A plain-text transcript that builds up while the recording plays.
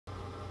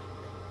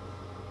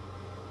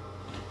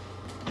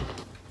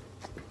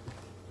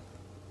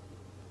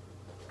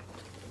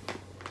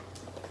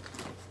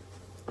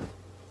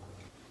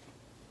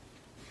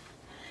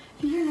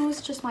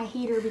it's just my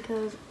heater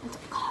because it's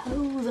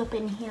cold up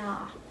in here.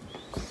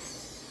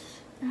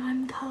 And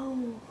I'm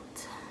cold.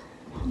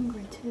 I'm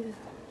hungry too.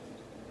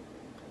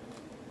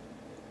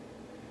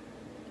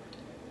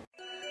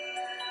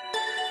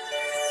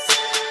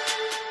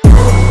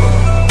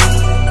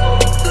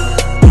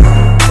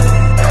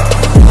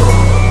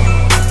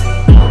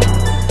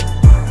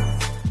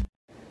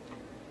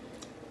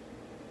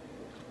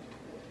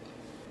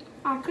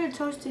 I could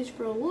toast these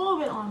for a little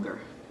bit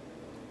longer.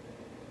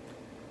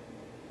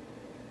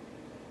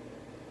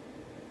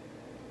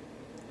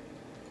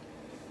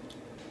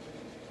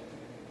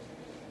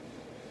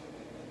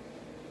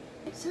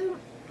 So,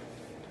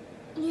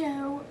 you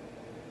know,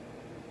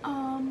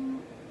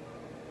 I'm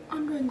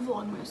doing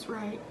Vlogmas,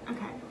 right?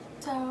 Okay.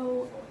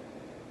 So,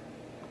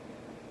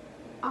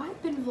 I've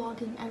been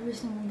vlogging every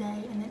single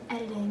day and then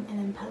editing and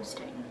then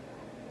posting.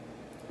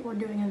 Or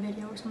doing a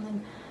video or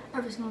something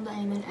every single day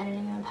and then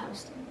editing and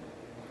posting.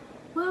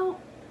 Well,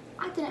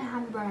 I didn't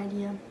have a bright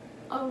idea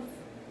of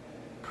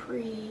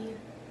pre-filming.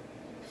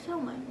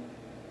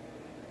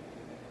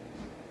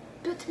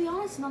 But to be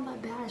honest, it's not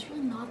that bad. It's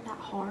really not that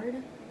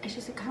hard. It's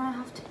just I kind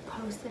of have to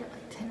post it at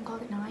like 10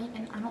 o'clock at night,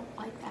 and I don't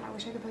like that. I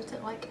wish I could post it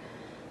at like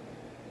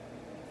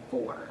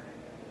 4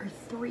 or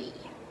 3.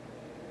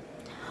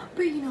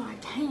 But you know, I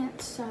can't,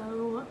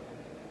 so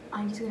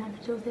I'm just gonna have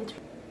to deal with it.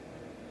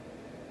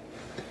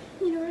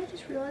 You know what I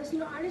just realized?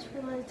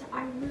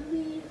 I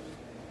really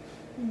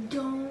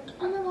don't.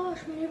 Oh my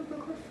gosh, my neighbor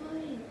broke her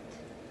foot.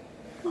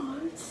 Oh,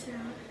 that's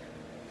sad.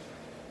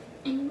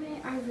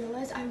 Anyway, I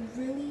realized I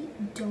really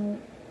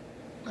don't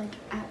like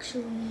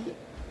actually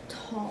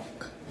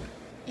talk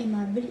in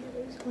my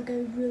videos. Like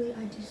I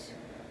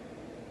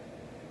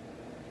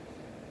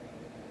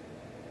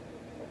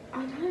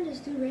kind of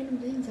just do random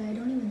things and I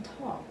don't even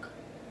talk.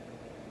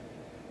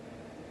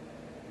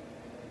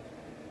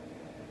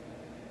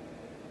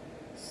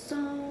 So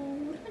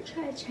we're gonna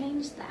try to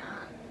change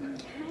that,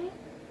 okay?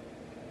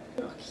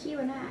 Little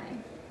Q&A.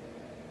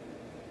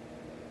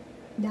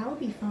 That would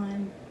be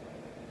fun.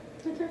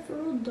 Like I for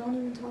real don't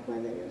even talk in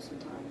my videos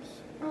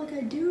sometimes. Or like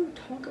I do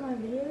talk in my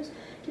videos,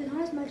 just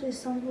not as much as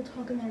some people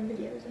talk in their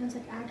videos, and it's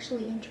like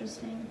actually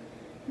interesting.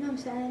 You know what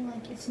I'm saying?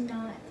 Like it's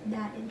not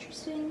that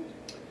interesting.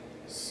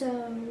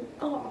 So,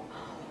 oh.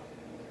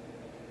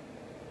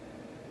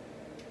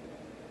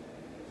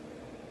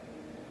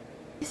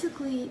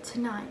 Basically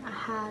tonight I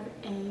had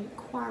a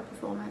choir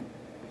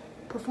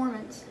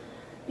performance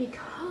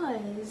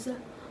because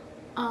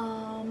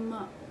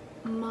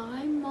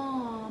my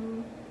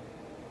mom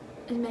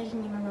is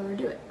making me and my brother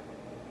do it.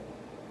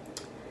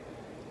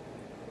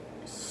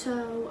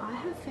 So I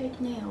have fake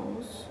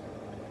nails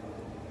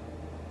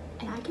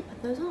and I can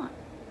put those on,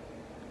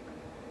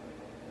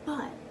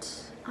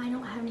 but I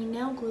don't have any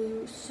nail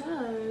glue, so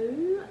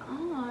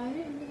I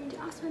need to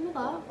ask my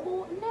mother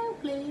for nail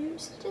glue.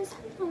 So just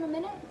hang on a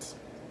minute.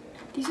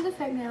 These are the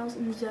fake nails,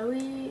 and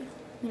Zoe,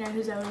 you know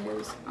who Zoe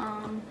is,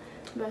 my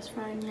best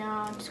friend.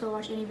 Yeah, just go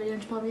watch any video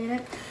and she'll probably in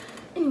it.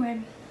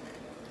 Anyway,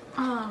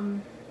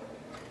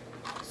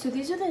 so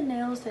these are the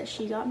nails that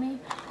she got me,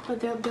 but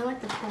they're like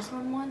the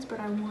press-on ones, but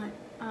I want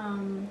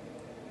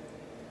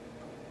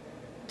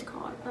what's it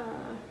called,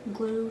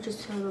 glue,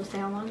 just so they'll stay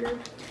on longer.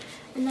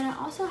 And then I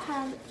also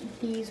have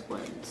these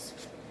ones.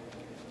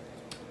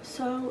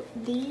 So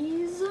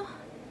these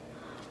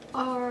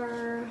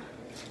are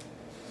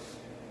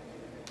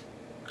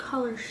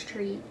Color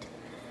Street,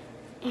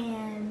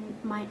 and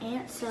my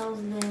aunt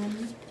sells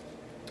them.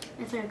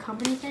 It's like a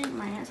company thing.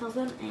 My aunt sells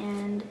them,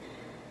 and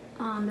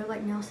they're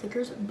like nail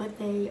stickers, but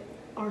they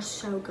are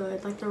so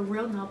good. Like they're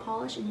real nail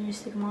polish, and you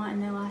just stick them on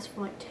and they last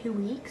for like 2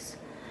 weeks.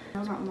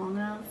 Nails aren't long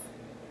enough.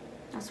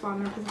 That's why I'm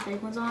gonna put the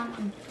fake ones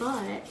on,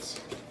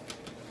 but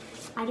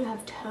I do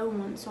have toe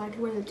ones, so I could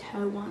wear the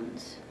toe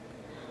ones.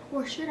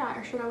 Or should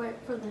I wait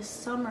for the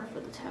summer for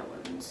the toe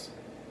ones?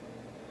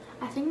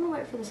 I think I'm gonna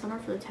wait for the summer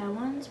for the toe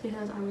ones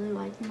because I really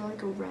like them. They're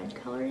like a red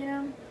color, you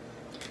know?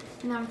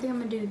 And I think I'm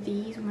gonna do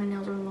these when my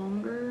nails are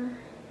longer.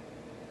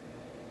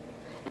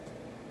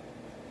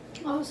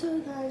 Also,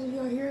 guys, if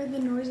y'all hear the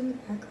noise in the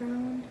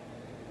background,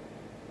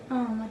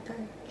 like that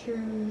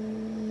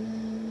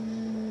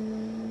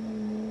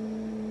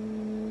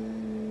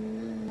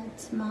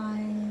that's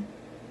my,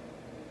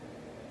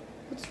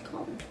 what's it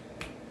called?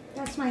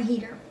 That's my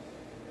heater.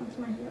 That's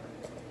my heater.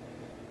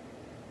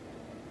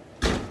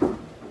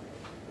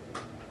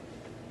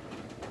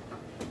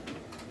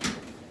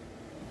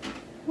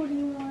 What do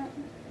you want?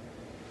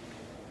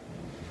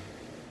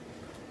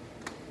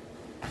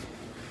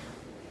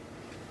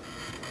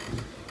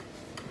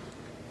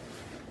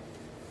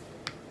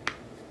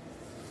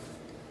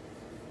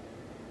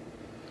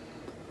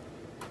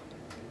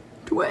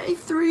 Wait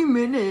 3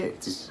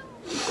 minutes.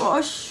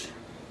 Gosh.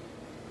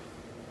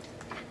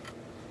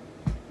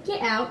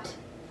 Get out.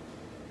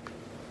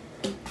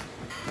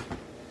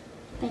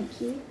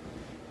 Thank you.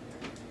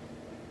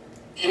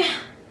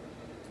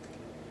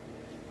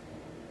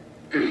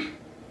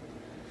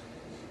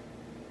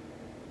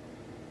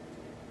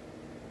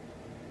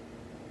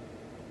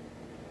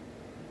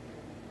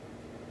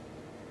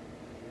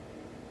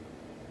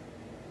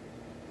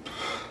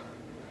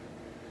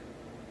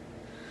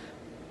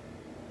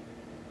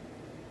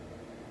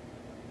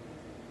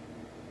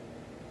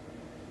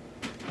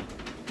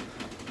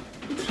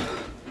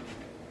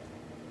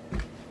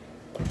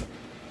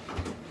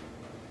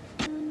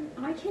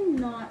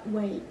 cannot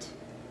wait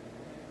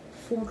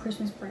for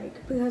Christmas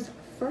break because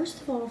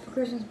first of all, for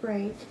Christmas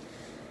break,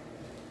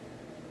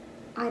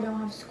 I don't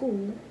have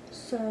school,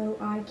 so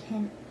I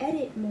can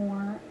edit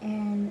more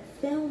and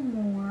film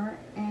more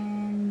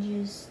and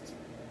just,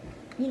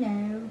 you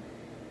know,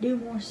 do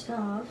more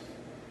stuff.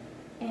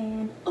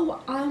 And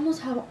oh, I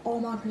almost have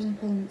all my Christmas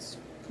presents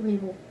for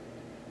people.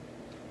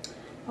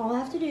 All I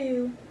have to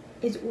do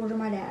is order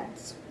my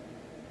dad's.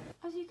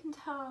 As you can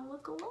tell, I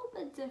look a little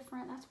bit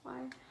different. That's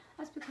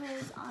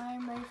because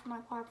I'm ready for my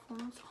choir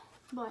performance.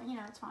 But you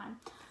know, it's fine.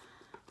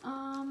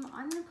 I'm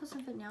gonna put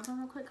some fake nails on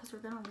real quick because we're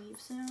gonna leave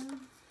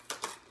soon.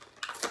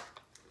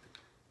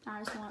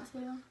 I just want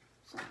to.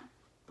 So,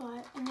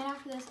 and then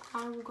after this,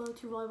 I will go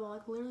to volleyball.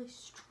 Like literally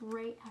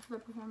straight after the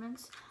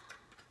performance,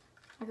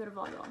 I go to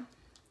volleyball.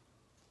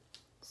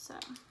 So,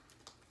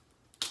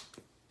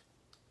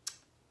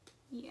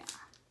 yeah.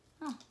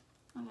 Oh,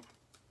 okay.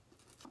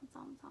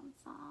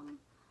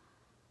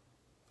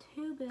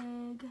 Too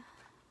big.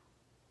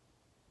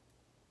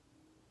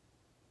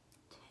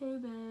 Too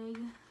big.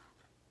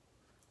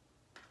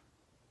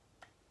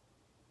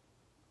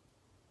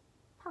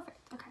 Perfect,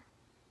 okay.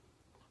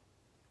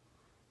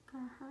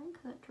 Gotta hurry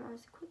because it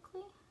dries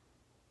quickly.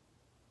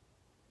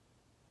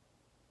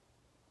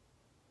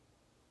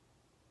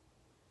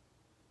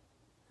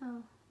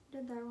 Oh,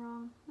 did that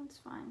wrong. That's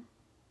fine.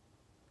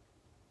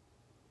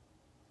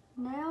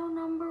 Nail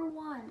number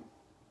 1.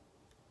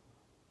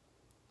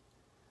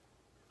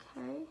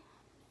 Okay,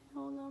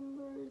 nail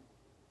number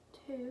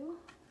 2.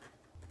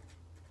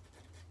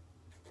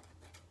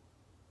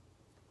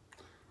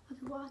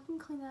 Okay, well I can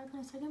clean that up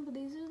in a second, but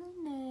these are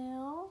the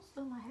nails.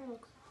 Oh, my hair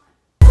looks